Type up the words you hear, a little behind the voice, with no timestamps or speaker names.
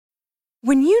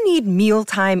When you need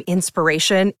mealtime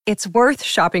inspiration, it's worth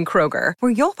shopping Kroger,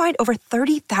 where you'll find over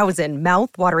 30,000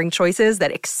 mouth-watering choices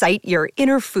that excite your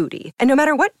inner foodie. And no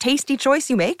matter what tasty choice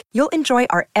you make, you'll enjoy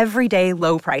our everyday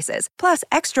low prices, plus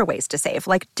extra ways to save,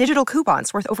 like digital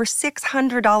coupons worth over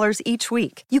 $600 each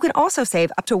week. You can also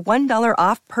save up to $1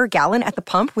 off per gallon at the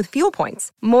pump with fuel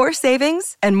points. More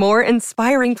savings and more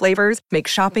inspiring flavors make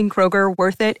shopping Kroger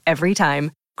worth it every time.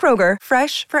 Kroger,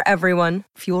 fresh for everyone.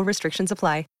 Fuel restrictions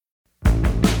apply.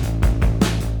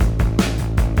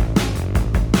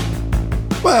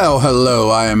 Well, hello,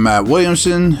 I am Matt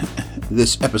Williamson.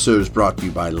 This episode is brought to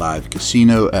you by Live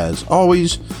Casino, as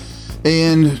always,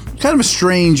 and kind of a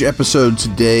strange episode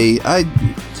today.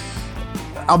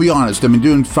 I'll be honest, I've been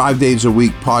doing 5 days a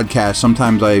week podcast.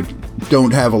 Sometimes I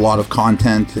don't have a lot of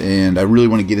content, and I really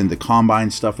want to get into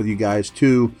combine stuff with you guys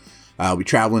too. I'll be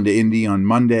traveling to Indy on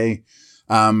Monday.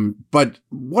 But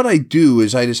what I do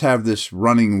is I just have this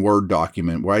running Word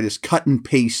document where I just cut and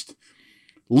paste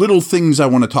little things I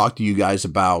want to talk to you guys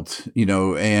about,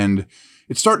 and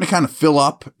it's starting to kind of fill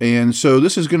up. And so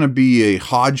this is going to be a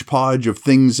hodgepodge of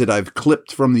things that I've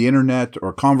clipped from the internet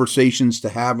or conversations to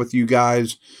have with you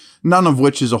guys, none of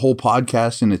which is a whole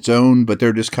podcast in its own, but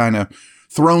they're just kind of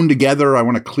thrown together. I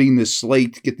want to clean this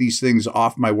slate, get these things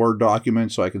off my Word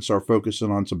document so I can start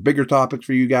focusing on some bigger topics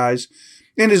for you guys.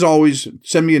 And as always,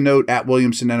 send me a note at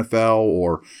Williamson NFL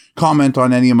or comment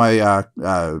on any of my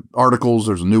articles.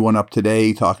 There's a new one up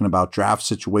today talking about draft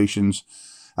situations.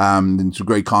 And some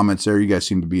great comments there. You guys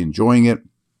seem to be enjoying it.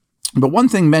 But one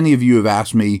thing many of you have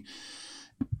asked me,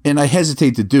 and I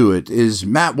hesitate to do it, is,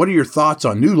 Matt, what are your thoughts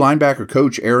on new linebacker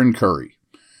coach Aaron Curry?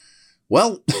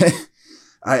 Well,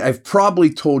 I've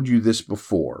probably told you this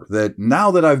before, that now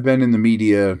that I've been in the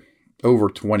media over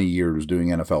 20 years doing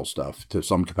NFL stuff to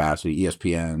some capacity,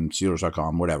 ESPN,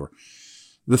 Steelers.com, whatever.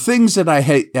 The things that I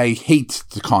hate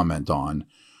to comment on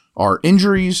are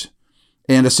injuries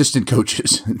and assistant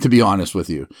coaches, to be honest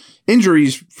with you.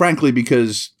 Injuries, frankly,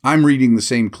 because I'm reading the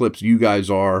same clips you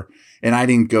guys are, and I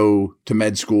didn't go to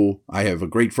med school. I have a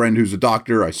great friend who's a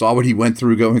doctor. I saw what he went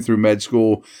through going through med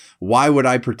school. Why would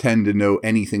I pretend to know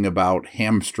anything about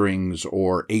hamstrings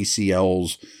or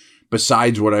ACLs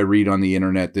besides what I read on the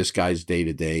internet? This guy's day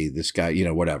to day, this guy,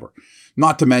 whatever.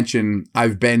 Not to mention,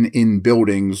 I've been in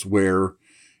buildings where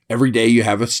every day you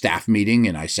have a staff meeting,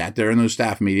 and I sat there in those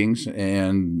staff meetings,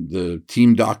 and the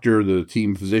team doctor, the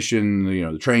team physician,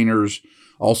 the trainers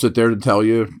all sit there to tell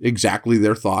you exactly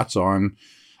their thoughts on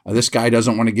this guy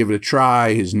doesn't want to give it a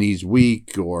try, his knee's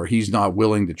weak, or he's not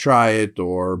willing to try it,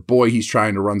 or boy, he's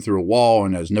trying to run through a wall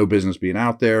and has no business being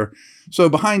out there. So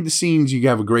behind the scenes, you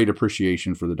have a great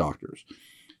appreciation for the doctors.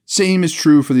 Same is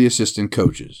true for the assistant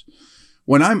coaches.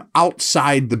 When I'm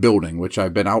outside the building, which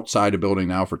I've been outside a building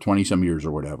now for 20 some years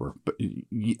or whatever, but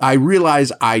I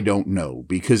realize I don't know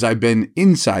because I've been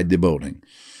inside the building.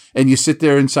 And you sit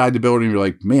there inside the building, and you're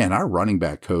like, man, our running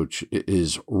back coach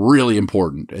is really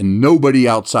important. And nobody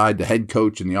outside the head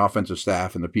coach and the offensive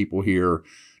staff and the people here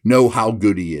know how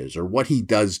good he is or what he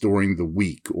does during the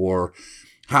week or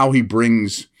how he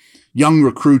brings young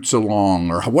recruits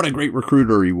along or what a great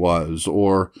recruiter he was.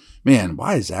 Or, man,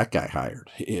 why is that guy hired?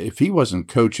 If he wasn't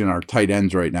coaching our tight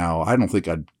ends right now, I don't think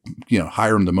I'd,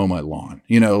 hire him to mow my lawn.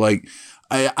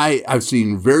 I've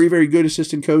seen very, very good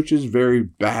assistant coaches, very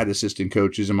bad assistant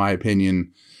coaches, in my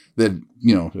opinion, that,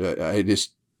 I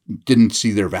just didn't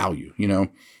see their value,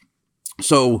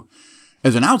 So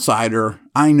as an outsider,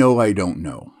 I know I don't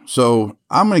know. So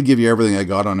I'm going to give you everything I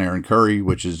got on Aaron Curry,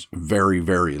 which is very,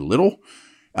 very little.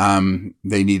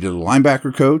 They needed a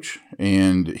linebacker coach,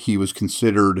 and he was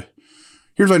considered.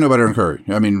 Here's what I know about Aaron Curry.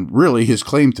 I mean, really, his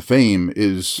claim to fame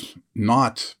is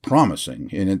not promising,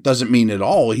 and it doesn't mean at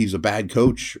all he's a bad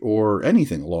coach or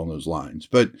anything along those lines.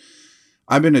 But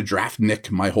I've been a draftnik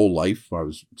my whole life. I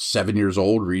was 7 years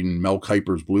old reading Mel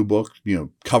Kiper's Blue Book,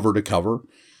 cover to cover.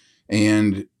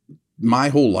 And my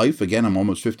whole life, again, I'm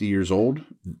almost 50 years old.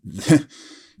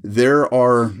 There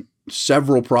are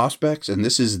several prospects, and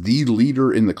this is the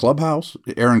leader in the clubhouse,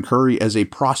 Aaron Curry, as a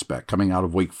prospect coming out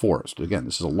of Wake Forest. Again,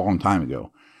 this is a long time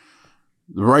ago.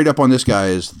 The write-up on this guy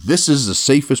is, this is the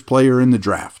safest player in the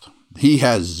draft. He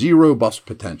has zero bust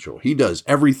potential. He does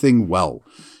everything well.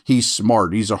 He's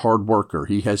smart. He's a hard worker.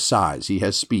 He has size. He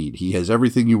has speed. He has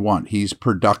everything you want. He's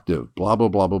productive, blah, blah,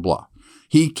 blah, blah, blah.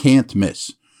 He can't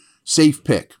miss. Safe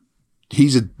pick.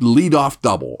 He's a leadoff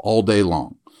double all day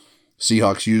long.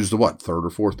 Seahawks used the third or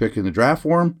fourth pick in the draft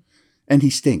for him, and he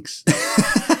stinks.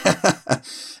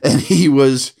 And he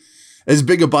was as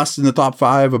big a bust in the top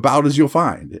 5 about as you'll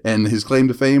find. And his claim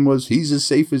to fame was he's as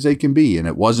safe as they can be. And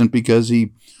it wasn't because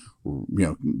he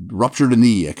ruptured a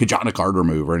knee, a Kajana Carter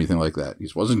move or anything like that. He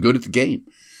just wasn't good at the game.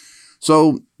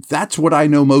 So that's what I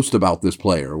know most about this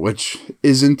player, which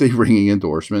isn't a ringing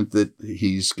endorsement that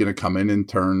he's going to come in and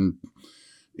turn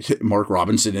Mark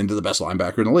Robinson into the best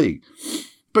linebacker in the league.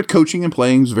 But coaching and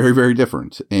playing is very, very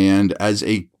different. And as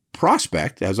a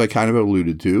prospect, as I kind of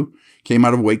alluded to, came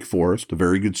out of Wake Forest, a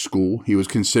very good school. He was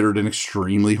considered an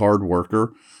extremely hard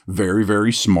worker, very,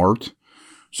 very smart.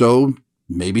 So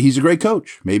maybe he's a great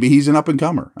coach. Maybe he's an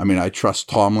up-and-comer. I mean, I trust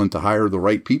Tomlin to hire the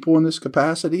right people in this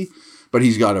capacity, but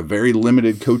he's got a very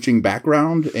limited coaching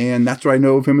background, and that's what I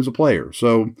know of him as a player.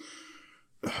 So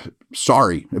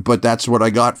sorry, but that's what I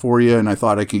got for you, and I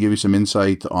thought I could give you some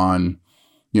insight on,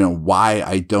 why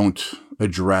I don't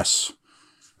address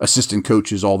assistant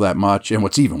coaches all that much. And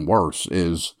what's even worse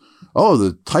is,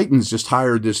 the Titans just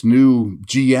hired this new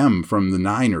GM from the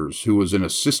Niners who was an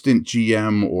assistant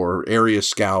GM or area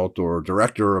scout or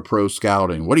director of pro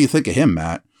scouting. What do you think of him,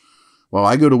 Matt? Well,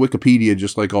 I go to Wikipedia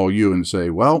just like all you and say,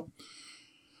 well,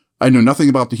 I know nothing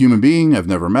about the human being. I've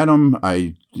never met him.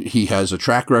 He has a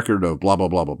track record of blah, blah,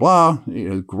 blah, blah, blah.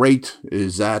 Great.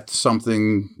 Is that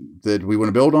something that we want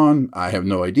to build on? I have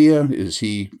no idea. Is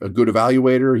he a good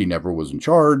evaluator? He never was in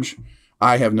charge.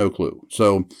 I have no clue.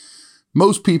 So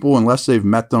most people, unless they've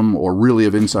met them or really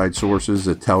have inside sources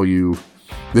that tell you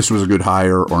this was a good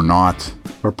hire or not,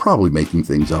 are probably making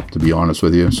things up, to be honest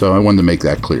with you. So I wanted to make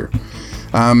that clear.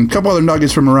 A couple other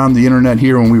nuggets from around the internet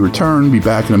here when we return. Be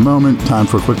back in a moment. Time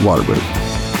for a quick water break.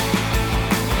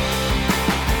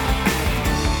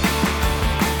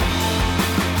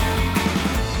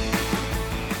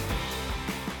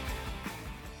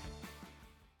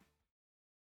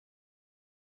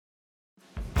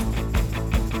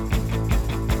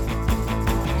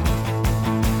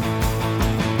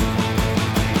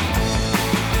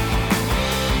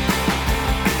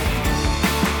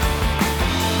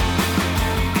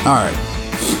 All right.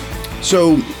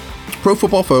 So Pro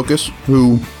Football Focus,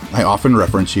 who I often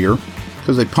reference here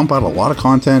because they pump out a lot of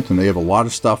content and they have a lot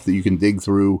of stuff that you can dig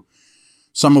through,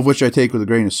 some of which I take with a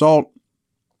grain of salt,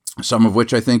 some of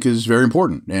which I think is very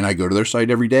important. And I go to their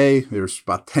site every day. There's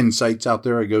about 10 sites out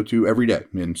there I go to every day.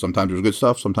 And sometimes there's good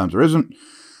stuff, sometimes there isn't.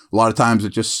 A lot of times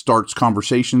it just starts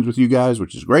conversations with you guys,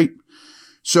 which is great.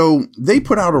 So they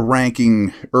put out a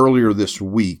ranking earlier this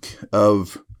week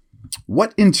of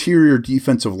what interior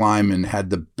defensive linemen had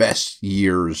the best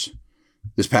years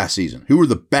this past season? Who were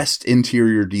the best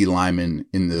interior D linemen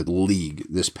in the league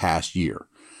this past year?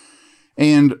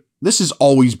 And this has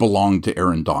always belonged to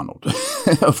Aaron Donald.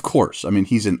 Of course. I mean,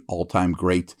 he's an all-time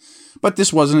great, but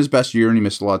this wasn't his best year and he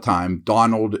missed a lot of time.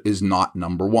 Donald is not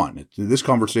number one. This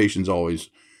conversation's always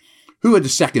who had the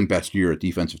second best year at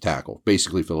defensive tackle,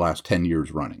 basically for the last 10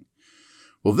 years running.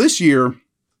 Well, this year,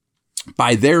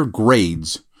 by their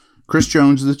grades, Chris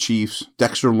Jones of the Chiefs,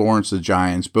 Dexter Lawrence of the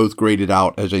Giants, both graded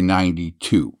out as a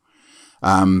 92.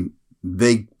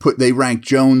 They ranked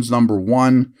Jones number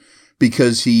one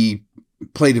because he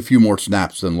played a few more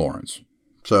snaps than Lawrence.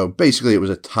 So basically it was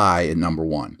a tie at number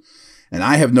one. And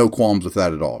I have no qualms with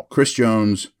that at all. Chris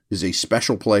Jones is a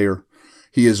special player.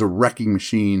 He is a wrecking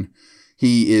machine.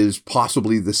 He is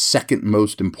possibly the second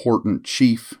most important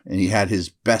Chief, and he had his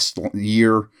best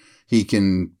year. He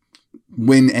can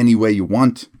win any way you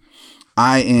want.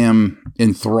 I am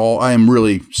enthralled. I am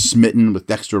really smitten with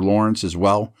Dexter Lawrence as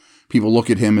well. People look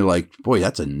at him and like, boy,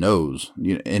 that's a nose.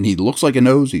 And he looks like a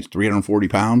nose. He's 340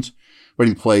 pounds, but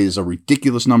he plays a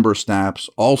ridiculous number of snaps,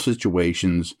 all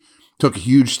situations, took a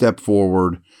huge step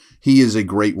forward. He is a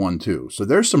great one too. So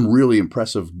there's some really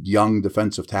impressive young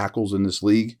defensive tackles in this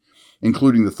league,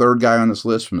 including the third guy on this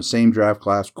list from the same draft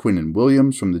class, Quinnen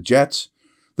Williams from the Jets.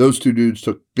 Those two dudes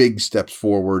took big steps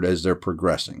forward as they're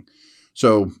progressing.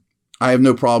 So I have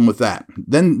no problem with that.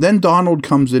 Then Donald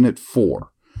comes in at 4.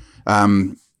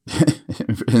 And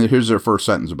here's their first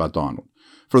sentence about Donald.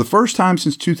 For the first time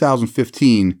since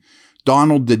 2015,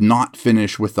 Donald did not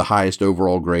finish with the highest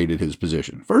overall grade at his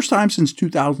position. First time since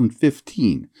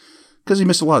 2015, because he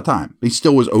missed a lot of time. He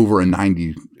still was over a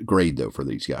 90 grade, though, for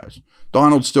these guys.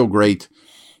 Donald's still great.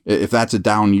 If that's a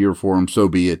down year for him, so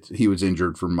be it. He was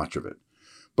injured for much of it.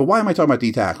 But why am I talking about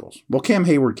D tackles? Well, Cam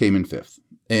Hayward came in 5th.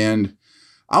 And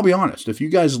I'll be honest, if you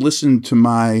guys listened to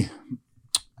my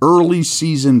early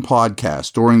season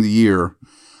podcast during the year,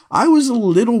 I was a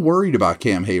little worried about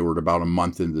Cam Hayward about a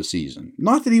month into the season.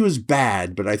 Not that he was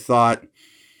bad, but I thought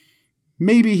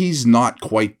maybe he's not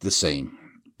quite the same.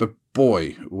 But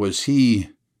boy, was he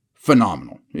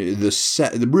phenomenal.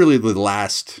 Really the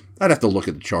last, I'd have to look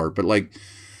at the chart, but like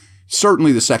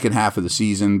certainly the second half of the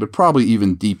season, but probably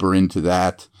even deeper into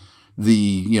that,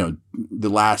 the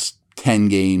last 10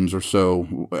 games or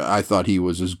so, I thought he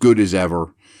was as good as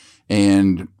ever.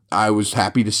 And I was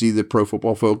happy to see that Pro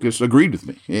Football Focus agreed with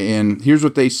me. And here's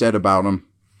what they said about him.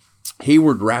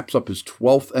 Hayward wraps up his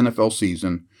 12th NFL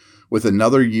season with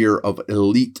another year of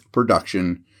elite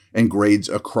production and grades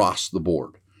across the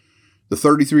board. The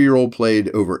 33-year-old played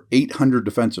over 800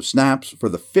 defensive snaps for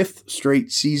the 5th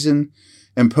straight season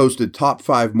and posted top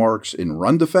 5 marks in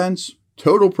run defense,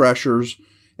 total pressures,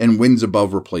 and wins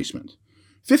above replacement.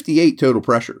 58 total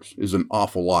pressures is an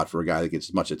awful lot for a guy that gets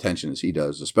as much attention as he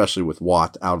does, especially with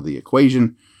Watt out of the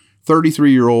equation.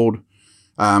 33-year-old,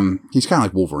 he's kind of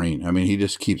like Wolverine. I mean, he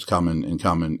just keeps coming and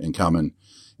coming and coming.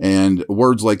 And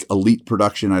words like elite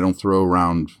production, I don't throw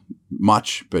around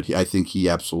much, but I think he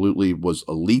absolutely was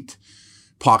elite.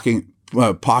 Pocket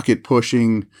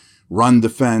pushing, run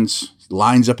defense,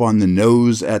 lines up on the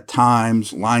nose at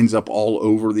times, lines up all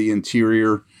over the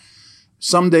interior.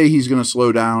 Someday he's going to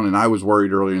slow down, and I was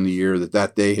worried earlier in the year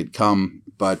that day had come,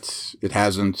 but it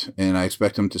hasn't, and I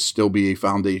expect him to still be a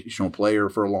foundational player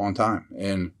for a long time.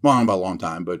 And, well, not about a long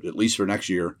time, but at least for next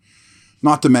year.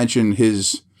 Not to mention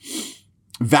his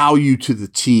value to the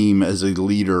team as a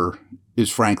leader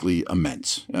is frankly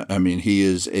immense. I mean, he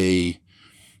is a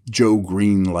Joe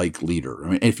Green-like leader. I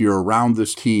mean, if you're around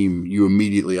this team, you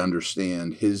immediately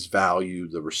understand his value,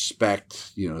 the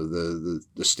respect, the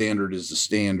standard is the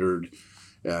standard.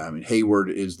 I mean, Hayward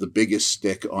is the biggest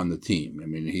stick on the team. I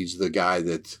mean, he's the guy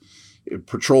that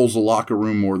patrols the locker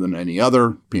room more than any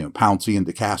other. Pouncey and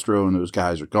DeCastro and those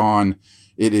guys are gone.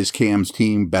 It is Cam's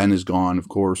team. Ben is gone, of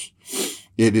course.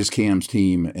 It is Cam's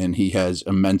team, and he has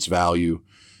immense value.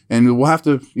 And we'll have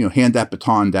to, hand that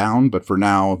baton down. But for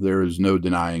now, there is no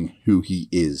denying who he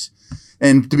is.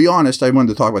 And to be honest, I wanted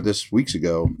to talk about this weeks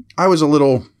ago. I was a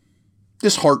little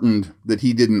disheartened that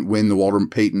he didn't win the Walter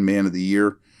Payton Man of the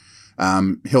Year.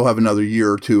 He'll have another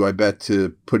year or two, I bet,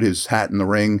 to put his hat in the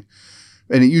ring.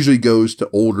 And it usually goes to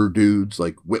older dudes,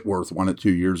 like Whitworth won it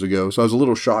 2 years ago. So I was a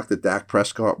little shocked that Dak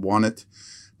Prescott won it.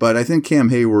 But I think Cam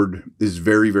Hayward is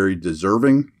very, very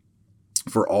deserving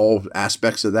for all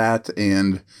aspects of that.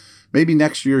 And maybe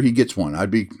next year he gets one.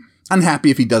 I'd be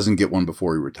unhappy if he doesn't get one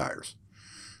before he retires.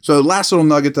 So last little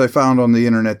nugget that I found on the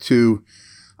internet too,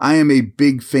 I am a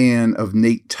big fan of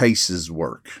Nate Tice's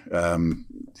work.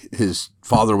 His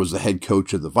father was the head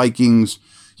coach of the Vikings.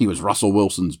 He was Russell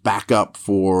Wilson's backup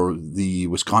for the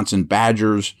Wisconsin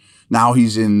Badgers. Now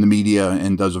he's in the media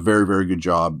and does a very, very good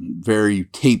job, very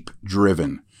tape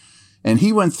driven. And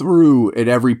he went through at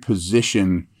every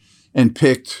position and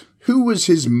picked who was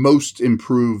his most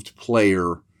improved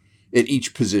player at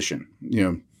each position.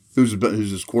 Who's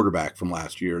his quarterback from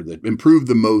last year that improved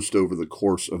the most over the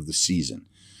course of the season.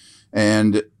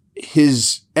 And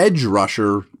his edge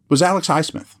rusher was Alex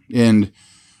Highsmith, and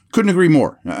couldn't agree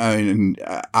more.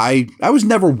 I was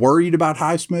never worried about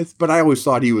Highsmith, but I always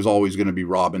thought he was always going to be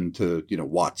Robin to,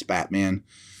 Watt's Batman,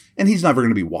 and he's never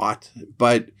going to be Watt.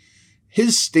 But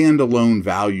his standalone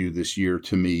value this year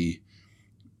to me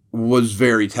was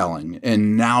very telling,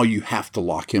 and now you have to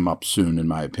lock him up soon, in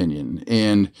my opinion.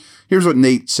 And here's what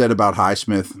Nate said about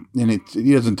Highsmith, and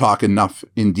he doesn't talk enough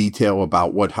in detail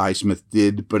about what Highsmith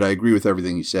did, but I agree with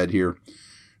everything he said here.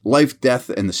 Life, death,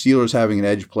 and the Steelers having an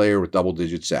edge player with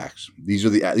double-digit sacks.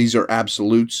 These are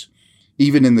absolutes.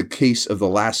 Even in the case of the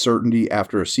last certainty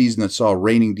after a season that saw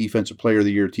reigning Defensive Player of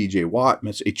the Year T.J. Watt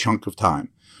miss a chunk of time.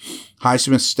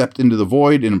 Highsmith stepped into the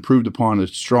void and improved upon a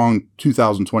strong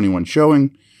 2021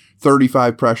 showing.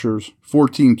 35 pressures,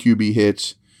 14 QB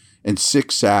hits, and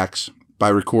 6 sacks by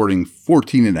recording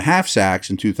 14.5 sacks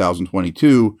in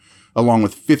 2022, along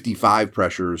with 55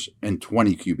 pressures and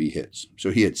 20 QB hits.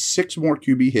 So he had 6 more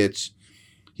QB hits.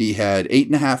 He had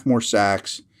 8.5 more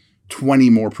sacks, 20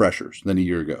 more pressures than a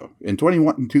year ago. In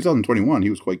 2021,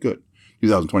 he was quite good.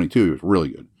 2022, he was really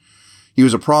good. He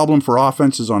was a problem for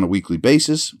offenses on a weekly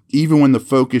basis, even when the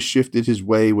focus shifted his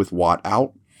way with Watt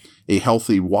out. A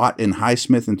healthy Watt and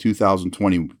Highsmith in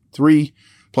 2023,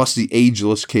 plus the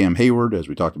ageless Cam Hayward, as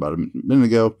we talked about a minute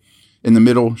ago, in the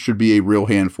middle should be a real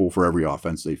handful for every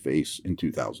offense they face in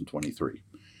 2023.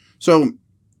 So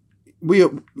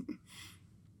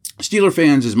Steeler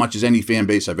fans, as much as any fan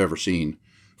base I've ever seen,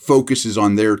 focuses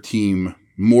on their team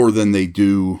more than they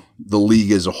do the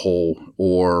league as a whole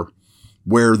or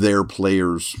where their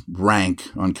players rank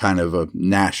on kind of a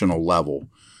national level.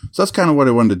 So that's kind of what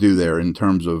I wanted to do there in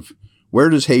terms of where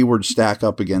does Hayward stack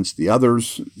up against the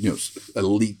others,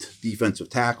 elite defensive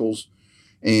tackles.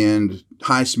 And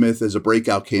Highsmith as a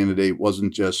breakout candidate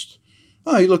wasn't just,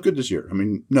 he looked good this year. I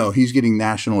mean, no, he's getting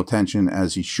national attention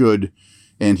as he should.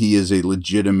 And he is a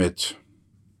legitimate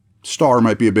star,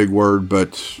 might be a big word,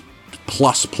 but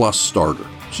plus starter.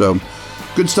 So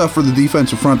good stuff for the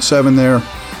defensive front seven there.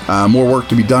 More work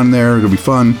to be done there. It'll be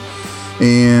fun.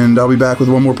 And I'll be back with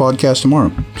one more podcast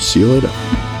tomorrow. See you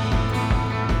later.